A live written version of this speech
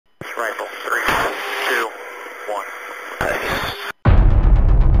rifle. 3, 2, 1. Nice.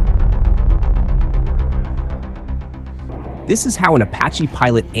 This is how an Apache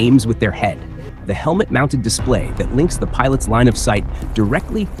pilot aims with their head. The helmet-mounted display that links the pilot's line of sight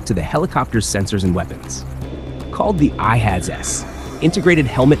directly to the helicopter's sensors and weapons. Called the IHADS-S, Integrated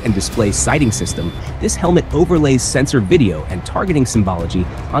Helmet and Display Sighting System, this helmet overlays sensor video and targeting symbology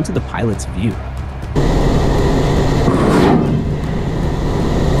onto the pilot's view.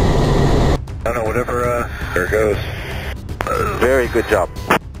 I don't know, whatever, there it goes. Very good job.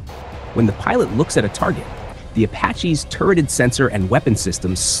 When the pilot looks at a target, the Apache's turreted sensor and weapon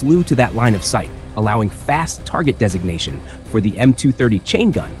systems slew to that line of sight, allowing fast target designation for the M230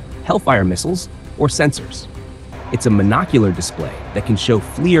 chain gun, Hellfire missiles, or sensors. It's a monocular display that can show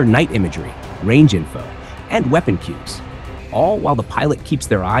FLIR night imagery, range info, and weapon cues, all while the pilot keeps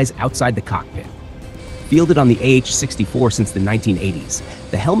their eyes outside the cockpit. Fielded on the AH-64 since the 1980s,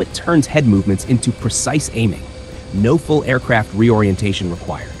 the helmet turns head movements into precise aiming. No full aircraft reorientation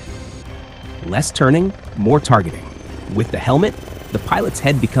required. Less turning, more targeting. With the helmet, the pilot's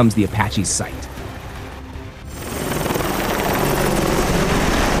head becomes the Apache's sight.